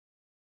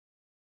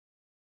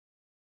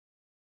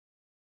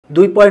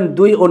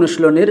2.2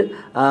 অনুশীলনীর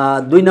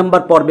 2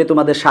 নম্বর পর্বে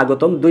তোমাদের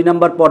স্বাগতম। 2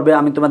 নম্বর পর্বে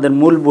আমি তোমাদের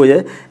মূল বইয়ে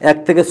 1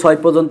 থেকে 6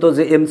 পর্যন্ত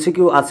যে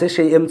এমসিকিউ আছে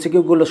সেই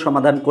এমসিকিউগুলো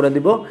সমাধান করে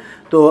দিব।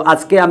 তো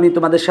আজকে আমি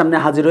তোমাদের সামনে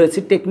হাজির হয়েছি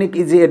টেকনিক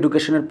ইজি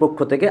এডুকেশনের পক্ষ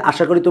থেকে।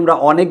 আশা করি তোমরা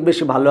অনেক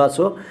বেশি ভালো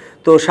আছো।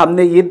 তো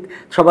সামনে ঈদ,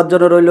 সবার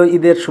জন্য রইল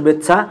ঈদের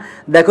শুভেচ্ছা।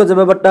 দেখো যে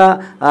ব্যাপারটা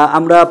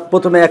আমরা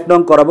প্রথমে 1 নং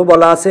করাবো।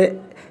 বলা আছে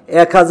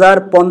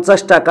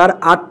 1050 টাকার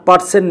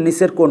 8%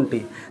 নিচের কোনটি।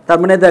 তার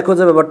মানে দেখো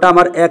যে ব্যাপারটা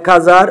আমার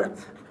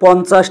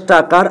 1050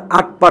 টাকার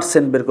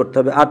 8% বের করতে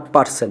হবে।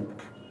 8%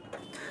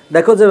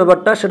 দেখো যে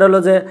ব্যাপারটা সেটা হলো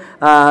যে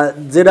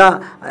যেটা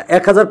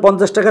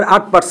 1050 টাকার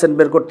 8%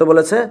 বের করতে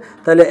বলেছে,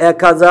 তাহলে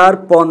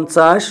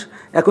 1050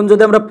 এখন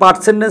যদি আমরা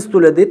পার্সেন্টেজ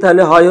তুলে দিই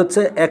তাহলে হয়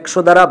হচ্ছে 100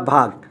 দ্বারা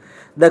ভাগ।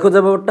 দেখো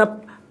যে ব্যাপারটা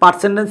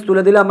পার্সেন্টেজ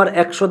তুলে দিলে আমার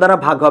 100 দ্বারা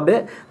ভাগ হবে।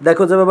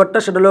 দেখো যে ব্যাপারটা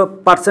সেটা হলো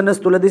পার্সেন্টেজ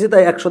তুলে দিয়েছি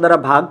তাই 100 দ্বারা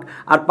ভাগ,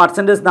 আর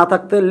পার্সেন্টেজ না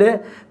থাকতে হলে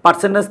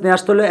পার্সেন্টেজ নিয়ে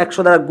আসতে হলে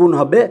 100 দ্বারা গুণ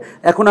হবে।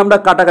 এখন আমরা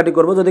কাটাকাটি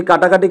করব। যদি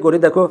কাটাকাটি করি,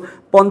 দেখো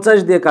 50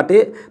 দিয়ে কাটি,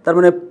 তার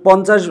মানে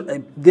 50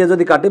 দিয়ে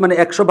যদি কাটি মানে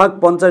 100 ভাগ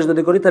 50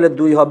 যদি করি তাহলে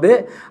 2 হবে।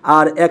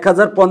 আর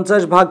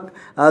 1050 ভাগ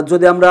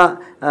যদি আমরা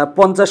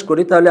 50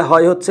 করি তাহলে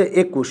হয় হচ্ছে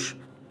 21।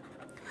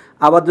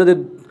 আবার যদি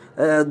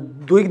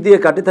 2 দিয়ে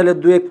কাটি তাহলে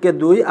 2 1 কে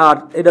 2, আর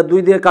এটা 2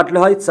 দিয়ে কাটলে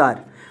হয় 4।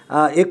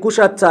 21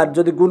 আর 4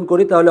 যদি গুণ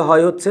করি তাহলে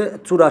হয় হচ্ছে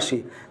 84।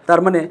 তার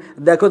মানে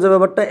দেখো যে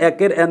ব্যাপারটা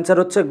একের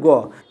অ্যান্সার হচ্ছে গ।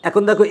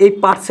 এখন দেখো এই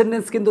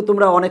পার্সেন্টেজ কিন্তু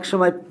তোমরা অনেক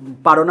সময়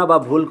পারো না বা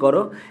ভুল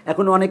করো।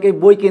 এখন অনেকেই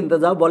বই কিনতে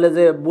যাও, বলে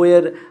যে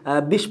বইয়ের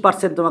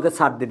 20% তোমাকে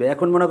ছাড় দিবে।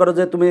 এখন মনে করো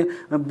যে তুমি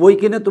বই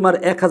কিনে তোমার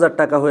 1000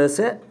 টাকা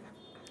হয়েছে,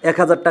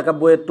 1000 টাকা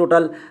বইয়ের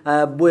টোটাল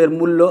বইয়ের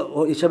মূল্য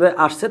হিসেবে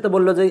আসছে, তো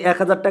বললো যে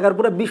 1000 টাকার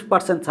উপরে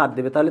 20% ছাড়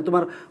দেবে। তাহলে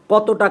তোমার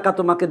কত টাকা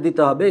তোমাকে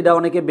দিতে হবে এটা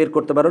অনেকে বের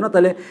করতে পারো না।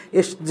 তাহলে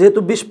যেহেতু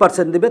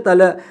 20% দিবে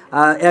তাহলে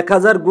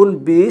 1000 গুণ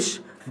 20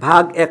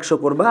 ভাগ 100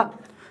 করবা।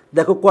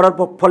 দেখো করার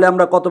ফলে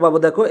আমরা কত পাবো,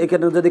 দেখো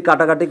এখানে যদি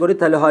কাটাকাটি করি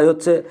তাহলে হয়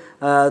হচ্ছে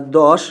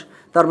 10,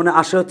 তার মানে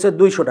আসে হচ্ছে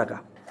 200 টাকা।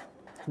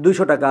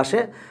 200 টাকা আসে,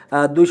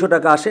 200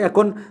 টাকা আসে।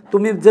 এখন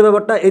তুমি যে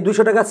ব্যাপারটা এই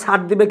 200 টাকা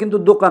ছাড় দিবে কিন্তু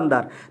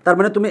দোকানদার, তার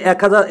মানে তুমি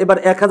 1000, এবার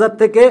 1000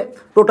 থেকে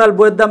টোটাল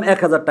বইয়ের দাম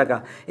 1000 টাকা,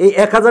 এই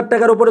 1000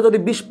 টাকার উপরে যদি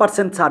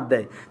 20% ছাড়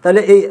দেয়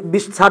তাহলে এই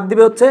 20 ছাড়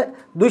দিবে হচ্ছে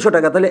 200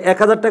 টাকা। তাহলে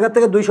 1000 টাকা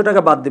থেকে 200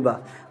 টাকা বাদ দিবা,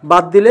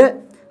 বাদ দিলে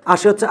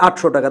আসে হচ্ছে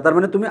 800 টাকা। তার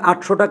মানে তুমি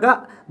 800 টাকা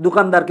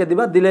দোকানদারকে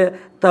দিবা, দিলে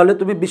তাহলে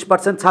তুমি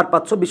 20% ছাড়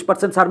পাচ্ছ।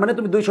 20% ছাড় মানে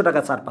তুমি 200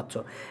 টাকা ছাড় পাচ্ছ।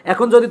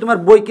 এখন যদি তোমার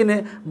বই কিনে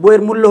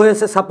বইয়ের মূল্য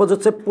হয়েছে সাপোজ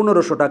হচ্ছে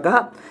 1500 টাকা,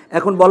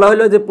 এখন বলা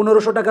হলো যে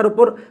 1500 টাকার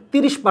উপর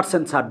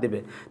 30% ছাড় দেবে।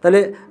 তাহলে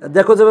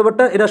দেখো যে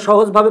ব্যাপারটা এটা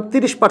সহজভাবে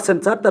 30%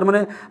 ছাড়, তার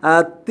মানে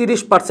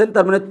 30%,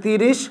 তার মানে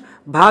 30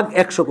 ভাগ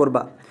 100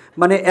 করবা,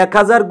 মানে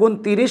 1000 গুণ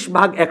 30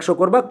 ভাগ 100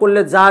 করবা,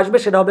 করলে যা আসবে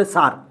সেটা হবে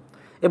ছাড়।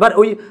 এবার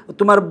ওই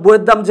তোমার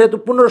বইয়ের দাম যেহেতু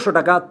 1500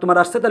 টাকা তোমার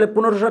আসছে, তাহলে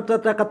 1500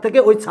 টাকার থেকে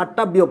ওই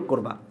ছাড়টা বিয়োগ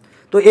করবা।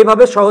 তো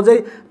এইভাবে সহজেই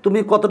তুমি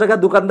কত টাকা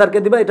দোকানদারকে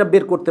দিবা এটা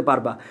বের করতে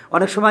পারবা।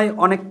 অনেক সময়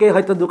অনেককে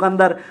হয়তো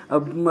দোকানদার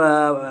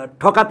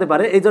ঠকাতে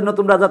পারে, এই জন্য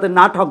তোমরা যাতে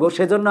না ঠগো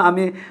সেজন্য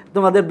আমি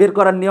তোমাদের বের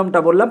করার নিয়মটা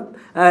বললাম।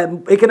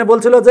 এখানে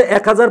বলছিল যে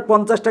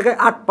 1050 টাকায়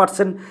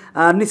 8%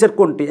 নিচের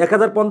কোনটি।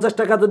 1050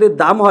 টাকা যদি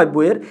দাম হয়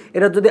বইয়ের,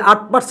 এটা যদি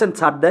 8%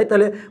 ছাড় দেয়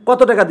তাহলে কত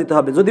টাকা দিতে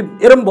হবে। যদি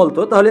এরম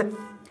বলতো তাহলে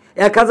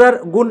 1000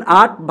 গুণ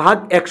 8 ভাগ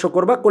 100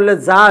 করবা, করলে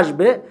যা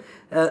আসবে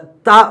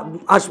তা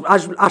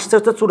আসছে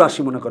হচ্ছে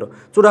 84, মনে করো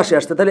 84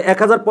 আসছে। তাহলে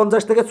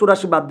 1050 থেকে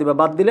 84 বাদ দিবা,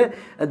 বাদ দিলে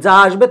যা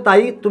আসবে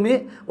তাই তুমি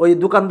ওই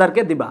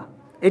দোকানদারকে দিবা।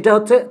 এটা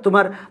হচ্ছে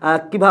তোমার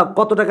কীভাবে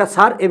কত টাকা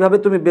ছাড় এভাবে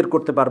তুমি বের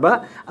করতে পারবা।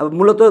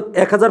 মূলত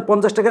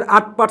 1050 টাকার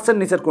 8%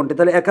 নিচের কোনটি,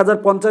 তাহলে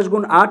 1050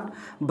 গুণ 8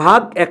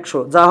 ভাগ 100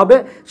 যা হবে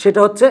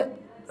সেটা হচ্ছে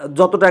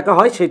যত টাকা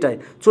হয় সেটাই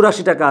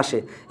 84 টাকা আসে।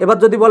 এবার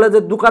যদি বলে যে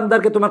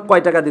দোকানদারকে তোমার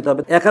কয় টাকা দিতে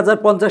হবে,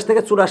 1050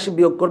 থেকে 84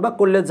 বিয়োগ করবা,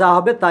 করলে যা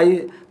হবে তাই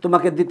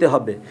তোমাকে দিতে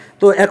হবে।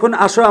 তো এখন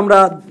আসো আমরা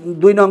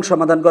 2 নং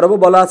সমাধান করাবো।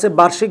 বলা আছে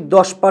বার্ষিক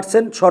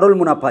 10% সরল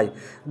মুনাফায়,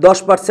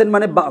 10%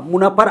 মানে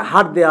মুনাফার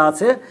হার দেওয়া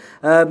আছে।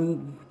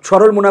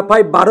 সরল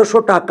মুনাফায় 1200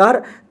 টাকার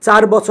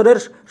 4 বছরের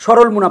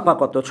সরল মুনাফা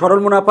কত। সরল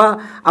মুনাফা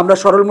আমরা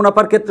সরল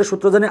মুনাফার ক্ষেত্রে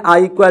সূত্র জানি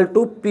I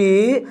 =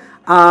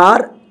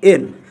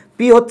 P/N।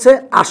 পি হচ্ছে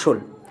আসল।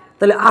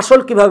 তাহলে আসল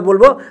কিভাবে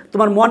বলবো,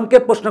 তোমার মনকে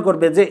প্রশ্ন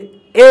করবে যে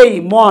এই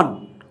মন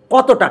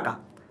কত টাকা।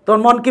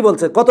 তোমার মন কি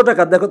বলছে কত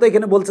টাকার, দেখো তো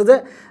এখানে বলছে যে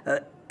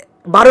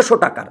 1200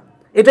 টাকার,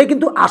 এটাই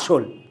কিন্তু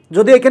আসল।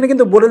 যদি এখানে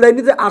কিন্তু বলে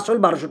দেয়নি যে আসল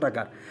 1200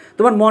 টাকার,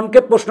 তোমার মনকে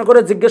প্রশ্ন করে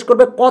জিজ্ঞেস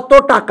করবে কত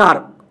টাকার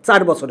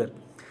 4 বছরের।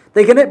 তো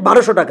এখানে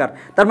 1200 টাকার,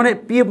 তার মানে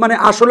পি মানে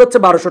আসল হচ্ছে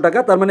 1200 টাকা,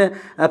 তার মানে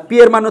পি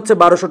এর মান হচ্ছে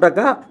 1200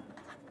 টাকা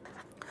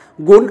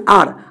গুণ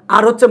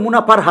আর হচ্ছে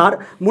মুনাফার হার,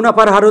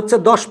 মুনাফার হার হচ্ছে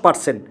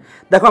 10%।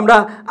 দেখো আমরা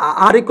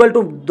R =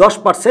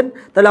 10%,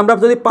 তাহলে আমরা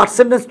যদি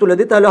পার্সেন্টেজ তুলে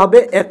দিই তাহলে হবে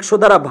 100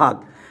 দ্বারা ভাগ,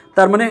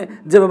 তার মানে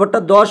যে ব্যাপারটা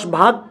 10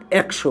 ভাগ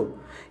 100।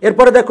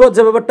 এরপরে দেখো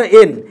যে ব্যাপারটা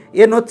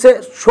এন হচ্ছে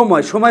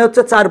সময়, সময়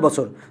হচ্ছে 4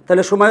 বছর,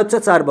 তাহলে সময় হচ্ছে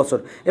 4 বছর।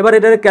 এবার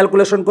এটারে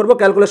ক্যালকুলেশন করব,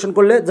 ক্যালকুলেশন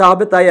করলে যা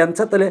হবে তাই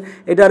অ্যান্সার। তাহলে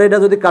এটা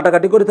যদি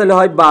কাটাকাটি করি তাহলে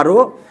হয়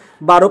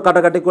 12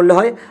 কাটাকাটি করলে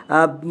হয়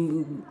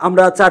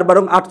আমরা 4 ×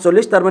 12 =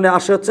 48, তার মানে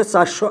আসে হচ্ছে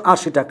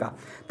 480 টাকা।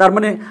 তার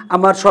মানে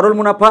আমার সরল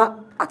মুনাফা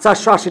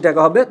 480 টাকা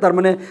হবে। তার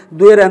মানে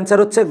 2-এর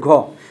অ্যান্সার হচ্ছে ঘ।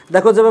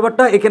 দেখো যে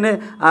ব্যাপারটা এখানে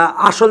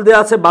আসল দেওয়া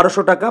আছে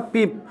 1200 টাকা,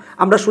 পি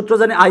আমরা সূত্র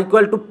জানি I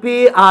equal to P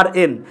R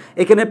N.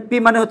 এখানে পি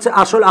মানে হচ্ছে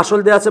আসল, আসল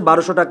দেওয়া আছে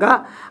 1200 টাকা,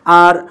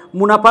 আর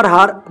মুনাফার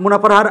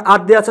হার আর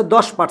দেওয়া আছে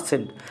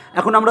 10%।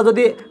 এখন আমরা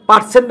যদি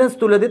পার্সেন্টেজ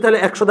তুলে দিই তাহলে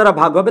 100 দ্বারা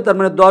ভাগ হবে, তার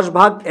মানে 10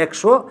 ভাগ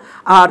 100,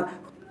 আর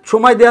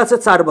সময় দেওয়া আছে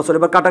 4 বছর।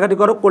 এবার কাটাকাটি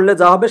করলে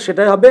যা হবে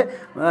সেটাই হবে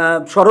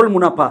সরল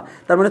মুনাফা,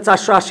 তার মানে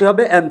 480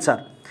 হবে অ্যান্সার।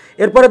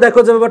 এরপরে দেখো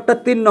যে ব্যাপারটা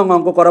 3 নং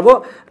অঙ্ক করাবো।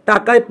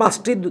 টাকায়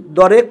 5টি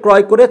দরে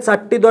ক্রয় করে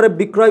 4টি দরে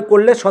বিক্রয়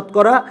করলে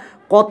শতকরা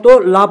কত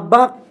লাভ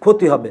বা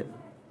ক্ষতি হবে।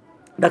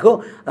 দেখো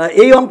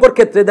এই অঙ্কর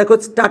ক্ষেত্রে দেখো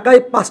টাকায়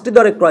 5টি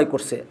দরে ক্রয়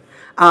করছে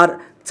আর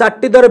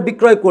 4টি দরে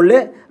বিক্রয় করলে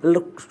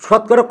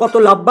শতকরা কত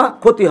লাভ বা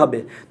ক্ষতি হবে।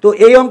 তো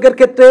এই অঙ্কের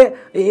ক্ষেত্রে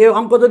এই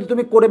অঙ্ক যদি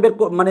তুমি করে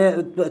মানে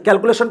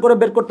ক্যালকুলেশন করে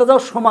বের করতে যাও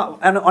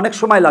অনেক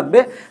সময় লাগবে।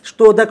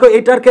 তো দেখো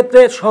এইটার ক্ষেত্রে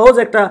সহজ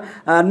একটা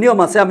নিয়ম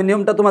আছে, আমি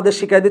নিয়মটা তোমাদের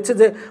শিখিয়ে দিচ্ছি।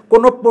 যে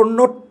কোনো পণ্য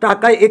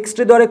টাকায়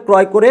এক্সটি দরে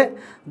ক্রয় করে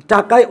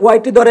টাকায়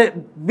ওয়াইটি দরে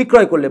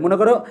বিক্রয় করলে, মনে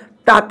করো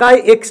টাকায়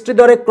এক্সটি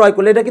দরে ক্রয়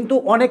করলে, এটা কিন্তু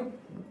অনেক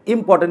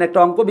ইম্পর্টেন্ট একটা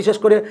অঙ্ক, বিশেষ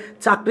করে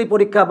চাকরি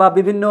পরীক্ষা বা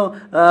বিভিন্ন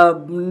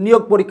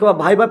নিয়োগ পরীক্ষা বা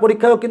ভাইভা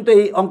পরীক্ষায়ও কিন্তু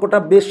এই অঙ্কটা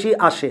বেশি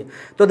আসে।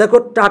 তো দেখো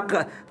টাকা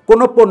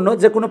কোনো পণ্য,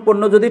 যে কোনো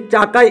পণ্য যদি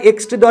টাকায়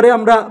এক্সটি দরে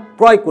আমরা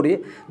ক্রয় করি,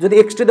 যদি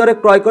এক্সটি দরে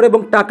ক্রয় করে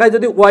এবং টাকায়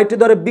যদি ওয়াইটি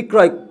দরে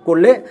বিক্রয়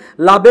করলে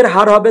লাভের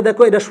হার হবে,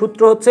 দেখো এটা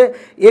সূত্র হচ্ছে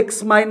এক্স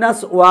মাইনাস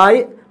ওয়াই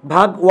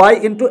ভাগ ওয়াই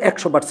ইন্টু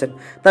 100%।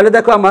 তাহলে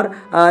দেখো আমার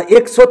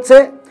এক্স হচ্ছে,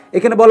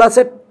 এখানে বলা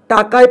আছে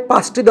টাকায়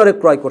 5টি দরে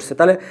ক্রয় করছে,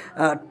 তাহলে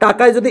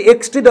টাকায় যদি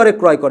এক্সটি দরে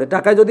ক্রয় করে,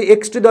 টাকায় যদি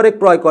এক্সটি দরে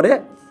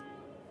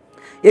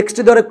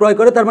ক্রয়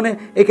করে, তার মানে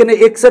এখানে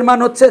এক্সের মান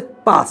হচ্ছে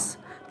 5,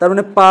 তার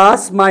মানে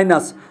 5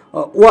 মাইনাস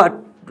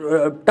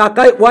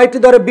টাকায় ওয়াইটি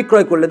দরে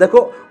বিক্রয় করলে, দেখো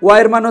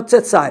ওয়াইয়ের মান হচ্ছে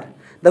 4,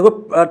 দেখো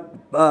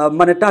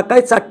মানে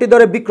টাকায় 4টি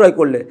দরে বিক্রয়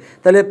করলে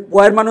তাহলে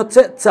ওয়াইয়ের মান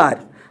হচ্ছে 4,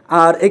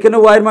 আর এখানে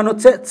ওয়াইয়ের মান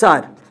হচ্ছে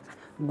 4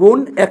 গুণ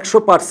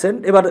 100%।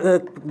 এবার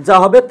যা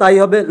হবে তাই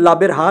হবে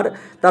লাভের হার।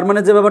 তার মানে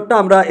যে ব্যাপারটা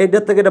আমরা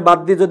এইটার থেকে এটা বাদ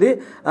দিই, যদি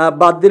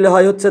বাদ দিলে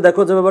হয় হচ্ছে,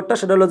 দেখো যে ব্যাপারটা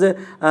সেটা হলো যে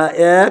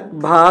 1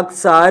 ভাগ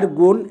 4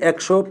 গুণ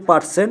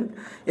 100%।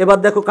 এবার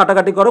দেখো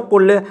কাটাকাটি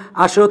করলে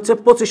আসে হচ্ছে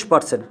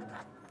 25%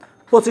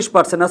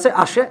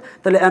 আসে,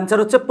 তাহলে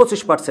অ্যান্সার হচ্ছে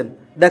 25%।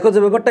 দেখো যে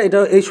ব্যাপারটা এটা,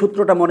 এই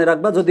সূত্রটা মনে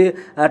রাখবা। যদি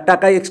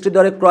টাকায় এক্সটি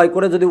দরে ক্রয়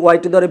করে যদি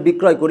ওয়াইটি দরে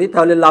বিক্রয় করি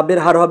তাহলে লাভের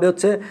হার হবে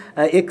হচ্ছে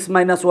এক্স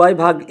মাইনাস ওয়াই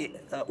ভাগ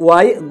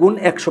ওয়াই গুণ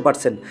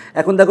 100%।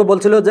 এখন দেখো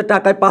বলছিল যে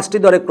টাকায় 5টি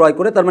দরে ক্রয়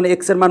করে, তার মানে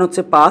এক্সের মান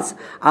হচ্ছে 5,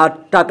 আর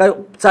টাকায়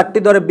 4টি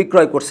দরে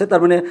বিক্রয় করছে,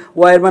 তার মানে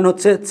ওয়াইয়ের মান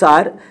হচ্ছে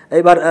 4।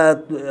 এবার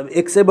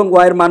এক্স এবং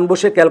ওয়াইয়ের মান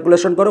বসে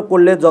ক্যালকুলেশন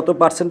করলে যত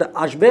পার্সেন্ট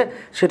আসবে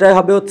সেটাই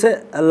হবে হচ্ছে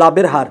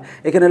লাভের হার।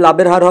 এখানে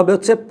লাভের হার হবে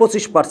হচ্ছে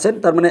 25%,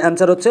 তার মানে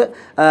অ্যান্সার হচ্ছে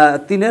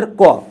 3-এর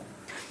ক।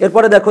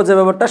 এরপরে দেখো যে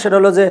ব্যাপারটা সেটা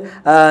হলো যে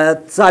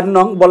 4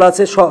 নং বলা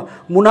আছে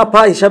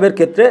মুনাফা হিসাবের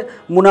ক্ষেত্রে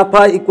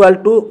মুনাফা ইকুয়াল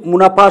টু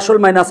মুনাফা আসল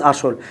মাইনাস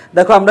আসল।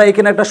 দেখো আমরা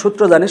এখানে একটা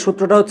সূত্র জানি,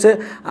 সূত্রটা হচ্ছে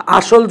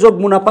আসল যোগ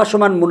মুনাফা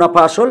সমান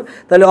মুনাফা আসল।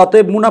 তাহলে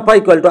অতএব মুনাফা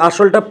ইকুয়াল টু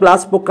আসলটা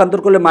প্লাস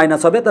পক্ষান্তর করলে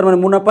মাইনাস হবে, তার মানে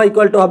মুনাফা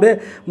ইকুয়াল টু হবে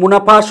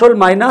মুনাফা আসল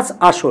মাইনাস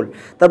আসল।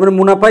 তার মানে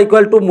মুনাফা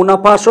ইকুয়াল টু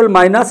মুনাফা আসল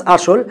মাইনাস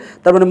আসল,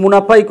 তার মানে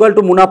মুনাফা ইকুয়াল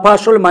টু মুনাফা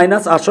আসল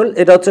মাইনাস আসল,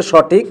 এটা হচ্ছে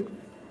সঠিক।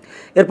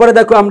 এরপরে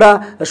দেখো আমরা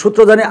সূত্র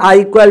জানি I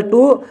equal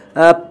to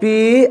P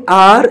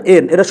R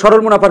N, এটা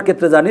সরল মুনাফার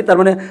ক্ষেত্রে জানি। তার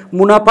মানে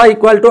মুনাফা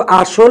ইকুয়াল টু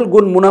আসল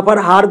গুণ মুনাফার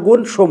হার গুণ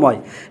সময়।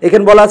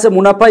 এখানে বলা আছে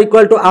মুনাফা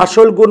ইকুয়াল টু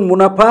আসল গুণ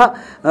মুনাফা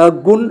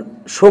গুণ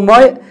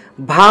সময়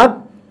ভাগ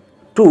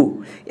 2,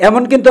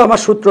 এমন কিন্তু আমার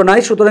সূত্র নাই,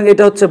 সুতরাং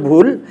এটা হচ্ছে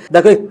ভুল।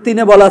 দেখো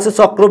 3-এ বলা আছে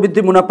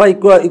চক্রবৃদ্ধি মুনাফা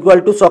ইকুয়াল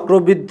টু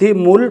চক্রবৃদ্ধি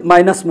মূল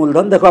মাইনাস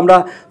মূলধন। দেখো আমরা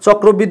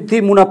চক্রবৃদ্ধি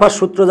মুনাফার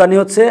সূত্র জানি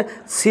হচ্ছে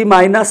সি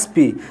মাইনাস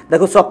পি।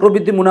 দেখো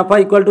চক্রবৃদ্ধি মুনাফা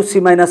equal to C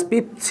minus P,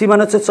 C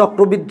মানে হচ্ছে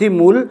চক্রবৃদ্ধি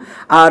মূল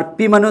আর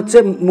পি মানে হচ্ছে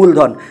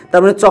মূলধন, তার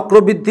মানে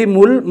চক্রবৃদ্ধি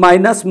মূল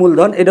মাইনাস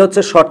মূলধন, এটা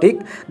হচ্ছে সঠিক।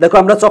 দেখো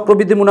আমরা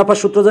চক্রবৃদ্ধি মুনাফার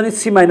সূত্র জানি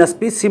সি মাইনাস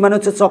পি, সি মানে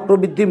হচ্ছে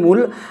চক্রবৃদ্ধি মূল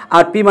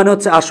আর পি মানে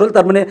হচ্ছে আসল,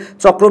 তার মানে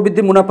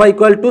চক্রবৃদ্ধি মুনাফা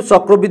ইকুয়াল টু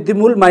চক্রবৃদ্ধি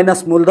মূল মাইনাস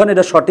মূলধন,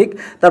 এটা সঠিক।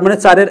 তার মানে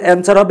 4-এর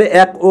অ্যান্সার হবে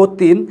 1 ও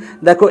 3।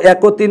 দেখো 1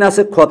 ও 3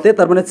 আছে খতে,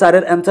 তার মানে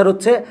 4-এর অ্যান্সার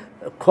হচ্ছে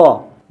খ।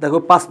 দেখো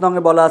 5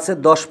 নংয়ে বলা আছে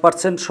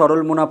 10%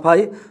 সরল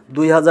মুনাফায়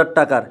 2000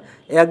 টাকার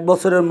 1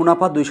 বছরের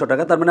মুনাফা 200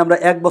 টাকা। তার মানে আমরা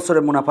 1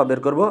 বছরের মুনাফা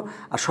বের করব।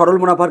 আর সরল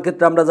মুনাফার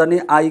ক্ষেত্রে আমরা জানি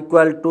I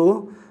equal to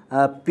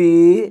P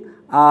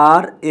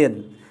R N.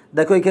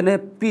 দেখো এখানে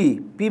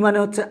পি মানে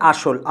হচ্ছে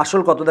আসল,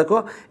 আসল কত, দেখো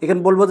এখানে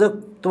বলবো যে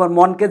তোমার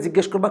মনকে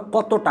জিজ্ঞেস করবা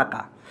কত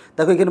টাকা।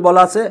 দেখো এখানে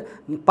বলা আছে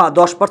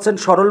 10%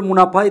 সরল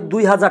মুনাফায়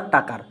 2000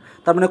 টাকার,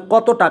 তার মানে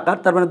কত টাকার,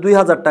 তার মানে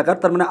 2000 টাকার,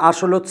 তার মানে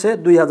আসল হচ্ছে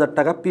 2000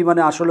 টাকা, পি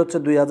মানে আসল হচ্ছে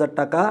 2000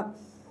 টাকা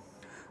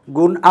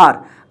গুণ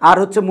আর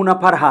হচ্ছে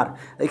মুনাফার হার।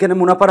 এখানে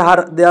মুনাফার হার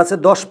দেওয়া আছে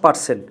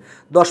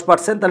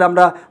 10%, তাহলে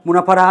আমরা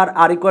মুনাফার হার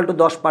আর ইকুয়াল টু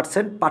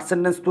 10%,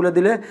 পার্সেন্টেজ তুলে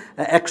দিলে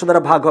 100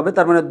 দ্বারা ভাগ হবে,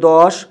 তার মানে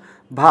 10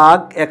 ভাগ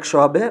 100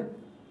 হবে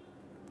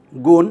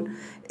গুণ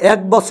 1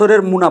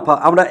 বছরের মুনাফা।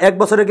 আমরা 1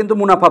 বছরে কিন্তু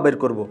মুনাফা বের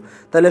করব,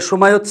 তাহলে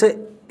সময় হচ্ছে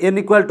এন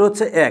ইকুয়াল টু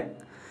হচ্ছে 1,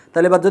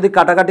 তাহলে এবার যদি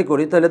কাটাকাটি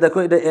করি তাহলে দেখো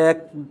এটা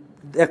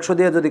 100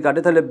 দিয়ে যদি কাটে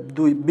তাহলে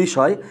 20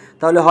 হয়,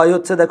 তাহলে হয়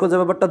হচ্ছে দেখো যে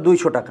ব্যাপারটা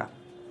 200 টাকা।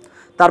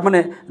 তার মানে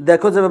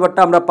দেখো যে ব্যাপারটা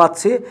আমরা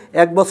পাচ্ছি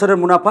 1 বছরের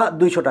মুনাফা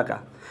 200 টাকা।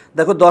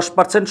 দেখো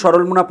 10%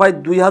 সরল মুনাফায়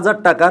 2000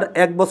 টাকার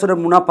 1 বছরের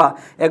মুনাফা,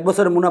 1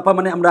 বছরের মুনাফা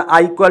মানে আমরা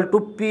I =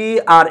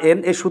 PRN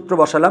এই সূত্র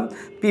বসালাম।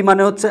 পি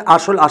মানে হচ্ছে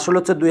আসল, আসল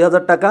হচ্ছে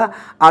 2000 টাকা,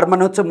 আর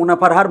মানে হচ্ছে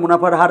মুনাফার হার,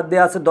 মুনাফার হার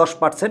দেওয়া আছে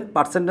 10%,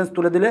 পার্সেন্টেজ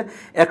তুলে দিলে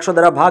 100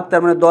 দ্বারা ভাগ,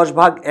 তার মানে 10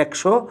 ভাগ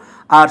 100,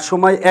 আর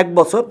সময় 1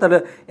 বছর, তাহলে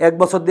 1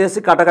 বছর দিয়েছি,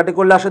 কাটাকাটি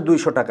করলে আসে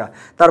 200 টাকা।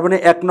 তার মানে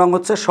 1 নং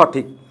হচ্ছে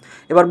সঠিক।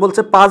 এবার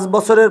বলছে 5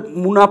 বছরের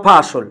মুনাফা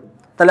আসল,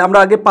 তাহলে আমরা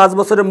আগে 5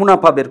 বছরের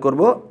মুনাফা বের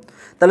করব।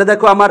 তাহলে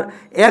দেখো আমার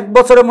 1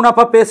 বছরের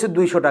মুনাফা পেয়েছি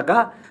 200 টাকা,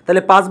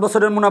 তাহলে 5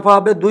 বছরের মুনাফা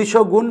হবে 200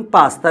 গুণ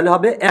 5, তাহলে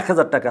হবে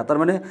 1000 টাকা। তার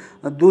মানে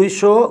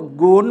 200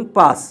 গুণ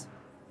 5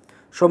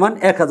 সমান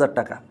 1000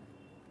 টাকা।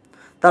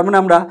 তার মানে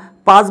আমরা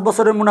 5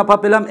 বছরের মুনাফা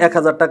পেলাম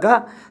 1000 টাকা।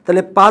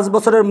 তাহলে 5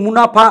 বছরের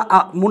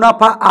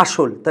মুনাফা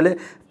আসল, তাহলে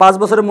 5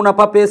 বছরের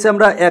মুনাফা পেয়েছি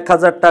আমরা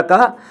 1000 টাকা,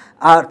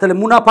 আর তাহলে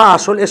মুনাফা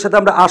আসল, এর সাথে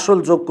আমরা আসল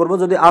যোগ করব।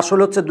 যদি আসল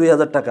হচ্ছে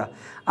 2000 টাকা,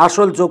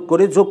 আসল যোগ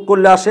করি, যোগ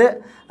করলে আসে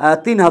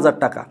 3000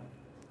 টাকা,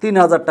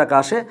 3000 টাকা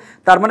আসে।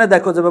 তার মানে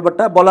দেখো যে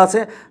ব্যাপারটা বলা আছে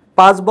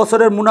 5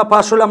 বছরের মুনাফা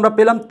আসল আমরা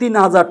পেলাম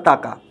 3000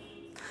 টাকা।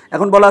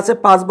 এখন বলা আছে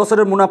 5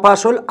 বছরের মুনাফা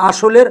আসল,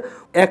 আসলের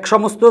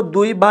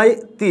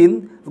 1/2/3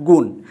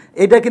 গুণ,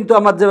 এটা কিন্তু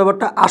আমার যে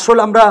ব্যাপারটা আসল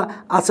আমরা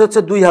আছে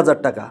হচ্ছে 2000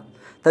 টাকা।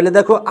 তাহলে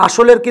দেখো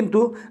আসলের কিন্তু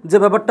যে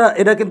ব্যাপারটা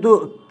এটা কিন্তু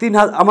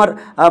 3000, আমার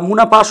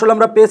মুনাফা আসল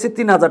আমরা পেয়েছি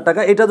 3000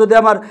 টাকা, এটা যদি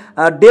আমার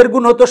 1.5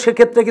 গুণ হতো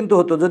সেক্ষেত্রে কিন্তু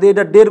হতো, যদি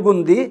এটা 1.5 গুণ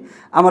দিই,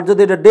 আমার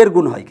যদি এটা 1.5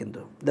 গুণ হয়, কিন্তু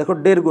দেখো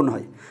 1.5 গুণ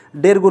হয়,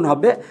 1.5 গুণ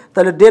হবে,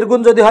 তাহলে 1.5 গুণ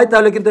যদি হয়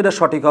তাহলে কিন্তু এটা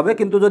সঠিক হবে,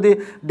 কিন্তু যদি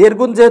 1.5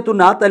 গুণ যেহেতু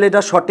না তাহলে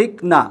এটা সঠিক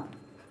না।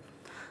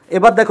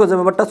 এবার দেখো যে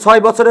ব্যাপারটা 6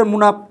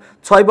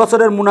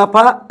 বছরের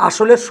মুনাফা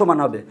আসলের সমান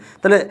হবে,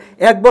 তাহলে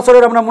 1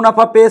 বছরের আমরা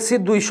মুনাফা পেয়েছি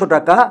 200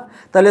 টাকা,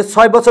 তাহলে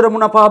 6 বছরের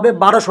মুনাফা হবে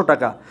 1200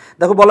 টাকা।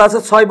 দেখো বলা আছে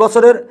 6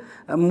 বছরের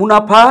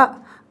মুনাফা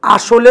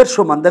আসলের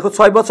সমান, দেখো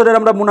 6 বছরের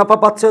আমরা মুনাফা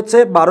পাচ্ছি হচ্ছে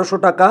 1200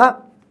 টাকা,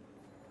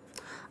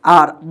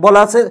 আর বলা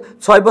আছে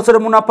 6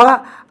 বছরের মুনাফা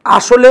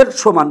আসলের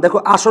সমান, দেখো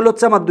আসল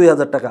হচ্ছে আমার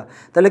 2000 টাকা,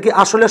 তাহলে কি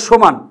আসলের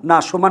সমান না?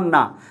 সমান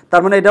না,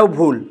 তার মানে এটাও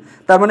ভুল।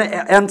 তার মানে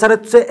অ্যান্সার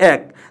হচ্ছে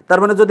 1। তার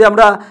মানে যদি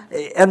আমরা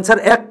অ্যান্সার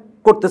 1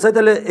 করতে চাই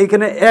তাহলে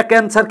এইখানে 1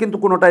 অ্যান্সার কিন্তু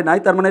কোনোটাই নাই,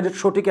 তার মানে এটা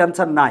সঠিক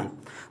অ্যান্সার নাই।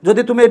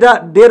 যদি তুমি এটা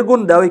 1.5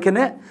 গুণ দাও,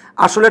 এখানে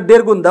আসলের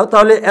 1.5 গুণ দাও,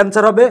 তাহলে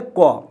অ্যান্সার হবে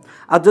ক।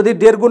 আর যদি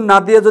 1.5 গুণ না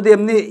দিয়ে যদি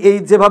এমনি এই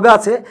যেভাবে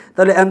আছে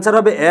তাহলে অ্যান্সার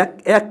হবে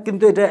 1,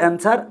 কিন্তু এটা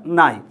অ্যান্সার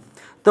নাই।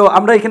 তো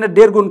আমরা এখানে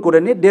 1.5 গুণ করে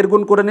নিই, 1.5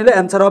 গুণ করে নিলে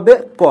অ্যান্সার হবে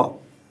ক।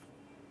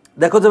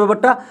 দেখো যে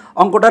ব্যাপারটা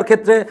অঙ্কটার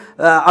ক্ষেত্রে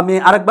আমি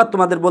আরেকবার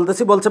তোমাদের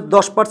বলতেছি, বলছে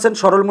 10%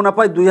 সরল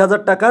মুনাফায়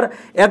 2000 টাকার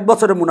 1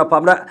 বছরের মুনাফা,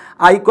 আমরা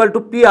I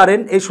 =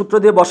 PRN এই সূত্র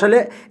দিয়ে বসালে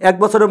 1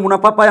 বছরের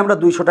মুনাফা পাই আমরা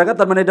 200 টাকা,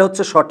 তার মানে এটা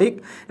হচ্ছে সঠিক।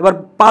 এবার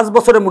 5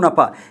 বছরের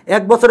মুনাফা,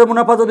 1 বছরের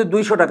মুনাফা যদি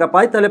 200 টাকা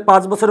পাই তাহলে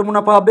 5 বছরের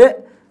মুনাফা হবে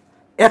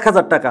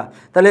 1000 টাকা।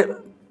 তাহলে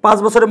 5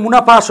 বছরের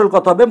মুনাফা আসল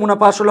কত হবে?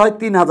 মুনাফা আসল হয়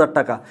 3000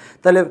 টাকা,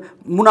 তাহলে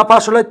মুনাফা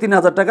আসল হয়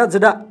 3000 টাকা,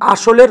 যেটা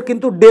আসলের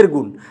কিন্তু 1.5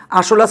 গুণ,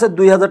 আসল আছে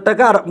 2000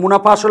 টাকা আর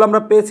মুনাফা আসল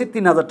আমরা পেয়েছি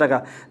 3000 টাকা,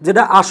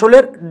 যেটা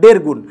আসলের 1.5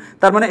 গুণ।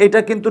 তার মানে এটা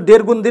কিন্তু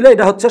 1.5 গুণ দিলে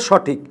এটা হচ্ছে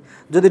সঠিক,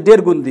 যদি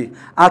 1.5 গুণ দিই।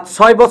 আর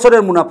 6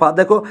 বছরের মুনাফা,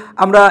 দেখো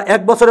আমরা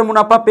 1 বছরের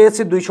মুনাফা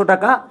পেয়েছি 200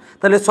 টাকা,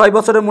 তাহলে 6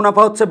 বছরের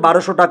মুনাফা হচ্ছে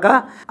 1200 টাকা,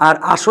 আর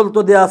আসল তো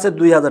দেওয়া আছে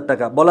 2000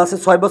 টাকা। বলা আছে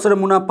 6 বছরের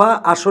মুনাফা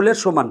আসলের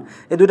সমান,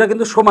 এই দুইটা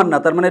কিন্তু সমান না,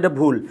 তার মানে এটা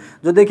ভুল।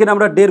 যদি এখানে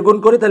আমরা 1.5 গুণ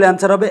করি তাহলে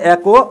অ্যান্সার হবে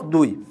 1 ও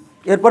 2।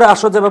 এরপরে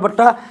আসো যে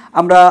ব্যাপারটা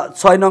আমরা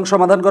 6 নং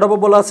সমাধান করাবো।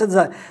 বলা আছে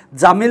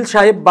জামিল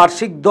সাহেব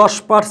বার্ষিক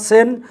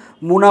 10%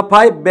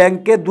 মুনাফায়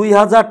ব্যাংকে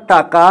 2000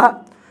 টাকা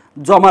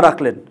জমা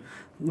রাখলেন।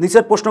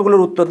 নিচের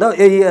প্রশ্নগুলোর উত্তর দাও।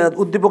 এই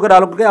উদ্দীপকের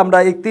আলোকে আমরা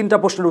এই 3টা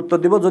প্রশ্নের উত্তর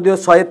দিব, যদিও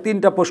 6-এর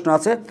 3টা প্রশ্ন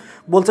আছে।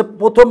 বলছে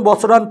প্রথম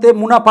বছরান্তে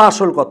মুনাফা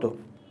আসল কত?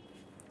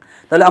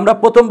 তাহলে আমরা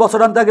প্রথম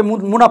বছরান্তে আগে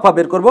মুনাফা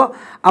বের করব।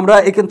 আমরা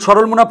এখানে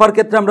সরল মুনাফার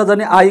ক্ষেত্রে আমরা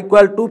জানি I =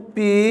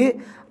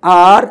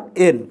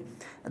 PRN।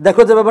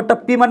 দেখো যে ব্যাপারটা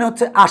পি মানে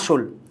হচ্ছে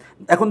আসল।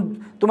 এখন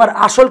তোমার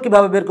আসল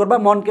কিভাবে বের করবা?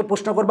 মনকে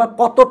প্রশ্ন করবা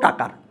কত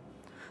টাকার।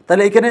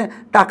 তাহলে এখানে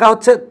টাকা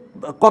হচ্ছে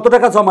কত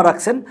টাকা জমা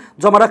রাখছেন,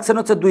 জমা রাখছেন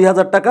হচ্ছে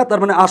 2000 টাকা, তার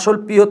মানে আসল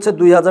পি হচ্ছে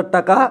 2000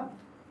 টাকা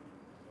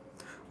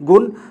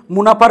গুণ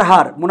মুনাফার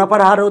হার,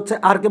 মুনাফার হার হচ্ছে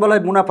আর কে বলা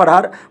হয় মুনাফার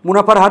হার,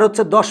 মুনাফার হার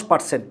হচ্ছে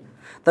 10%,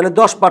 তাহলে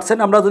 10%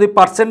 আমরা যদি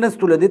পার্সেন্টেজ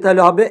তুলে দিই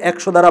তাহলে হবে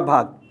 100 দ্বারা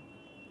ভাগ,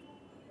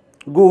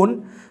 গুণ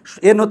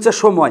এন হচ্ছে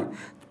সময়,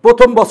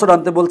 প্রথম বছর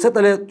আনতে বলছে,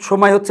 তাহলে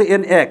সময় হচ্ছে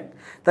N1।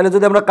 তাহলে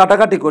যদি আমরা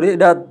কাটাকাটি করি,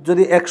 এটা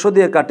যদি 100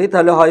 দিয়ে কাটি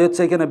তাহলে হয়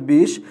হচ্ছে এখানে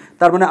 20,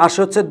 তার মানে আসে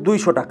হচ্ছে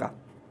 200 টাকা।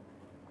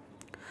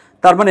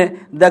 তার মানে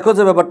দেখো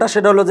যে ব্যাপারটা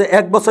সেটা হলো যে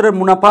 1 বছরের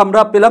মুনাফা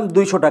আমরা পেলাম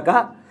 200 টাকা,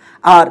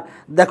 আর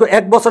দেখো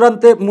 1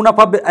 বছরান্তে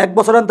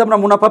আমরা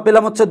মুনাফা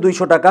পেলাম হচ্ছে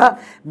 200 টাকা।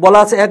 বলা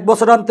আছে 1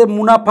 বছরান্তে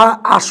মুনাফা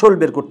আসল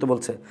বের করতে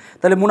বলছে,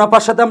 তাহলে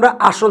মুনাফার সাথে আমরা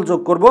আসল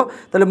যোগ করব,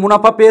 তাহলে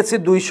মুনাফা পেয়েছি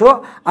 200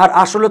 আর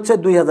আসল হচ্ছে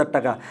 2000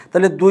 টাকা,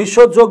 তাহলে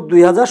 200 যোগ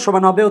 2000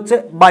 সমান হবে হচ্ছে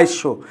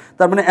 2200।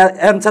 তার মানে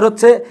অ্যান্সার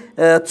হচ্ছে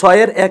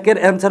 6-এর 1-এর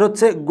অ্যান্সার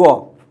হচ্ছে গ।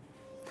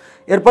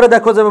 এরপরে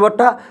দেখো যে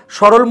ব্যাপারটা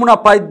সরল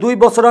মুনাফায় 2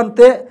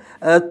 বছরান্তে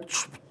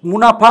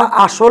মুনাফা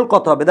আসল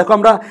কত হবে। দেখো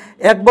আমরা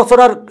এক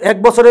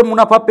বছরের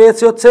মুনাফা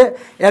পেয়েছি হচ্ছে,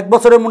 এক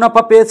বছরের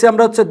মুনাফা পেয়েছি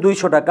আমরা হচ্ছে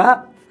 200 টাকা।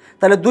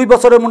 তাহলে 2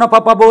 বছরের মুনাফা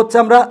পাবো হচ্ছে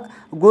আমরা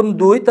গুণ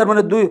 2, তার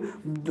মানে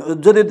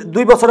যদি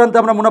 2 বছরান্তে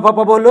আমরা মুনাফা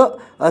পাবো হলো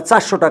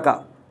 400 টাকা।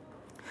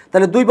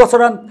 তাহলে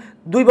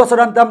 2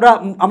 বছরান্তে আমরা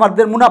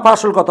আমাদের মুনাফা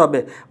আসল কত হবে।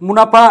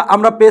 মুনাফা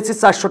আমরা পেয়েছি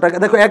 400 টাকা।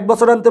 দেখো 1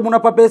 বছরান্তে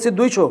মুনাফা পেয়েছি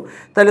 200,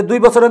 তাহলে 2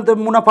 বছরান্তে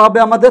মুনাফা হবে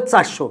আমাদের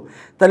 400।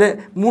 তাহলে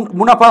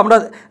মুনাফা আমরা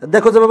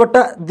দেখো যে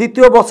ব্যাপারটা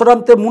দ্বিতীয়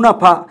বছরান্তে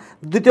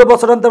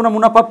আমরা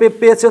মুনাফা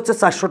পেয়েছি হচ্ছে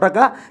 400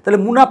 টাকা। তাহলে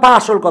মুনাফা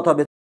আসল কত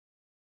হবে।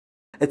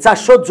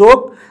 400 যোগ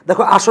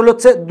দেখো আসল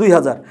হচ্ছে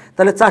 2000,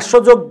 তাহলে 400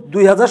 যোগ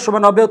 2000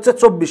 সমান হবে হচ্ছে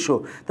 2400।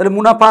 তাহলে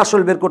মুনাফা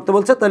আসল বের করতে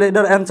বলছে, তাহলে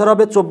এটার অ্যান্সার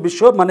হবে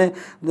 2400, মানে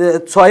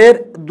 6 এর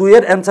 2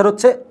 এর অ্যান্সার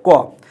হচ্ছে ক।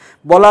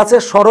 বলা আছে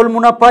সরল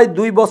মুনাফায়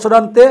 2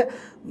 বছরান্তে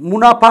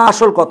মুনাফা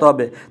আসল কত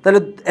হবে। তাহলে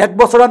 1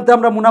 বছরান্তে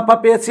আমরা মুনাফা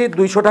পেয়েছি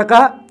 200 টাকা,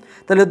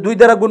 তাহলে 2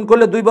 দ্বারা গুণ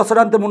করলে 2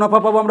 বছরান্তে মুনাফা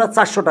পাবো আমরা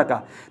 400 টাকা।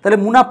 তাহলে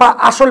মুনাফা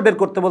আসল বের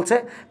করতে বলছে,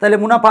 তাহলে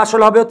মুনাফা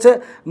আসল হবে হচ্ছে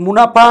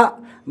মুনাফা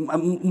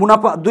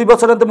 2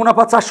 বছরান্তে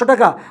মুনাফা 400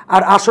 টাকা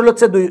আর আসল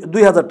হচ্ছে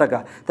 2000 টাকা।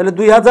 তাহলে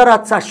 2000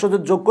 আর 400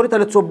 যোগ করি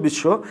তাহলে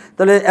 2400,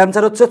 তাহলে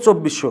অ্যান্সার হচ্ছে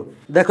 2400।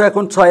 দেখো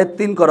এখন 6 এর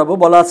 3 করাবো।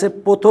 বলা আছে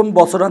প্রথম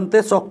বছরান্তে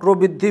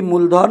চক্রবৃদ্ধি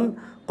মূলধন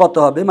কত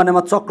হবে, মানে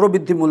আমার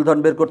চক্রবৃদ্ধি মূলধন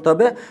বের করতে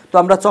হবে। তো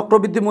আমরা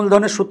চক্রবৃদ্ধি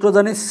মূলধনের সূত্র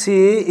জানি C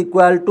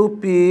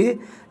 = P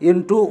 ×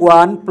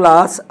 1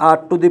 +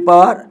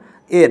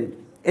 r⁴n।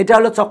 এটা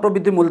হলো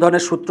চক্রবৃদ্ধি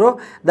মূলধনের সূত্র।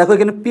 দেখো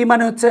এখানে P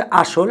মানে হচ্ছে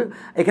আসল,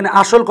 এখানে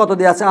আসল কত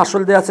দেওয়া আছে,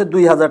 আসল দেওয়া আছে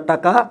 2000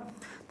 টাকা,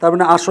 তার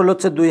মানে আসল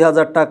হচ্ছে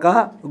 2000 টাকা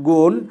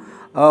গুণ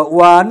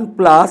 1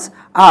 +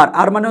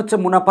 r মানে হচ্ছে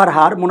মুনাফার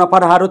হার।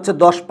 মুনাফার হার হচ্ছে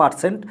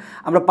 10%,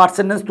 আমরা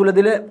পার্সেন্টেজ তুলে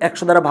দিলে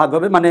 100 দ্বারা ভাগ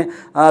হবে, মানে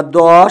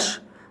 10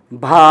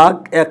 ভাগ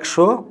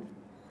 100।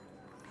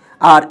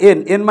 আর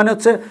n মানে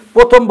হচ্ছে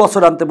প্রথম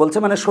বছরান্তে বলছে,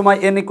 মানে সময়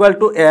n =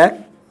 1,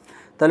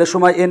 তাহলে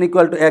সময় n =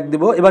 1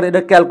 দিব। এবার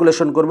এটা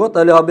ক্যালকুলেশন করব,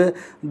 তাহলে হবে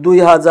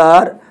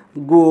 2000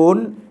 গুণ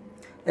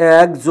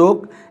 1 যোগ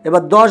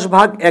এবার 10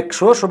 ভাগ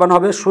 100 সমান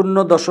হবে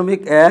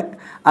 0.1,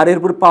 আর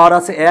এরপর পাওয়ার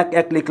আছে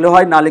 1 লিখলেও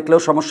হয়, না লিখলেও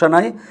সমস্যা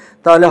নাই।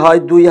 তাহলে হয়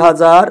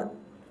 2000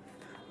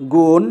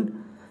 গুণ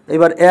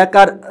এবার 1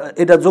 আর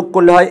এটা যোগ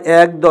করলে হয়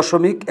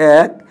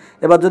 1.1।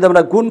 এবার যদি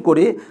আমরা গুণ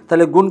করি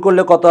তাহলে গুণ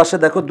করলে কত আসে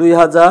দেখো,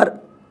 2000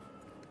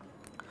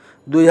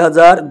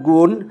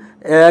 গুণ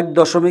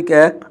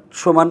 1.1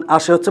 সমান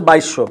আসে হচ্ছে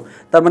 2200,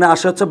 তার মানে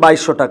আসে হচ্ছে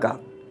 2200 টাকা।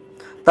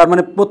 তার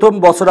মানে প্রথম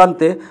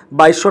বছরান্তে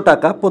 2200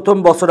 টাকা, প্রথম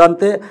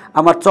বছরান্তে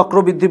আমার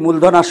চক্রবৃদ্ধি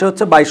মূলধন আসে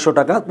হচ্ছে 2200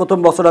 টাকা, প্রথম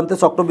বছরান্তে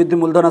চক্রবৃদ্ধি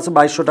মূলধন আছে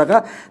 2200 টাকা।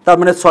 তার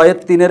মানে 6 এর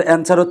 3 এর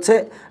অ্যান্সার হচ্ছে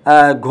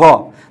ঘ।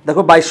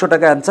 দেখো 2200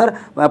 টাকা অ্যান্সার।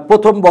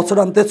 প্রথম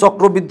বছরান্তে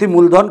চক্রবৃদ্ধি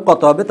মূলধন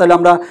কত হবে, তাহলে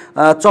আমরা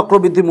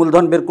চক্রবৃদ্ধি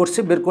মূলধন বের করছি,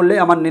 বের করলে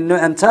আমার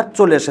নির্ণয় অ্যান্সার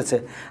চলে এসেছে।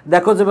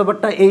 দেখো যে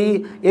ব্যাপারটা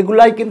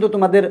এগুলাই কিন্তু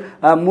তোমাদের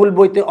মূল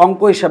বইতে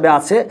অঙ্ক হিসাবে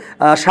আছে,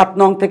 7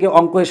 নং থেকে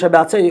অঙ্ক হিসাবে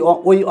আছে।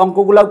 ওই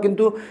অঙ্কগুলাও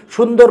কিন্তু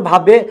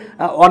সুন্দরভাবে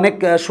অনেক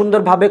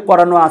সুন্দরভাবে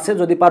করানো আছে,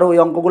 যদি পারো ওই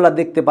অঙ্কগুলো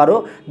দেখতে পারো,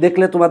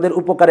 দেখলে তোমাদের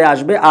উপকারে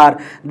আসবে। আর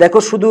দেখো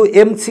শুধু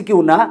এমসিকিউ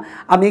না,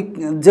 আমি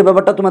যে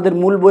ব্যাপারটা তোমাদের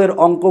মূল বইয়ের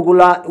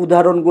অঙ্কগুলা,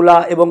 উদাহরণগুলা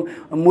এবং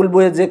মূল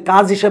বইয়ের যে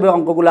কাজ হিসেবে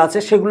অঙ্কগুলো আছে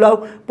সেগুলোও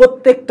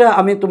প্রত্যেকটা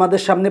আমি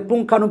তোমাদের সামনে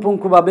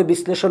পুঙ্খানুপুঙ্খভাবে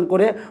বিশ্লেষণ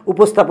করে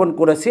উপস্থাপন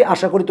করেছি।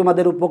 আশা করি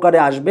তোমাদের উপকারে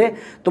আসবে।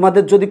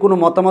 তোমাদের যদি কোনো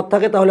মতামত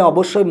থাকে তাহলে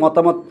অবশ্যই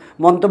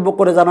মন্তব্য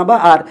করে জানাবা।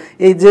 আর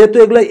এই যেহেতু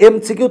এগুলো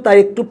এমসিকিউ তাই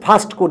একটু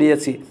ফাস্ট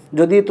করিয়েছি,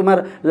 যদি তোমার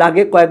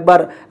লাগে কয়েকবার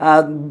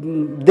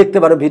দেখতে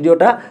পারো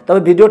ভিডিওটা, তবে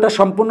ভিডিওটা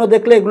সম্পূর্ণ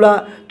দেখলে এগুলা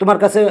তোমার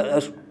কাছে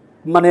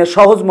মানে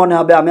সহজ মনে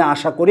হবে আমি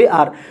আশা করি।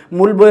 আর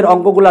মূল বইয়ের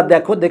অঙ্কগুলা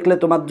দেখলে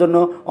তোমার জন্য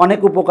অনেক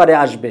উপকারে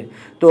আসবে।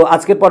 তো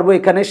আজকের পর্ব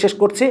এখানে শেষ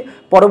করছি,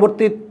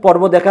 পরবর্তী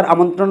পর্ব দেখার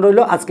আমন্ত্রণ রইল।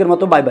 আজকের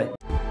মতো বাই বাই।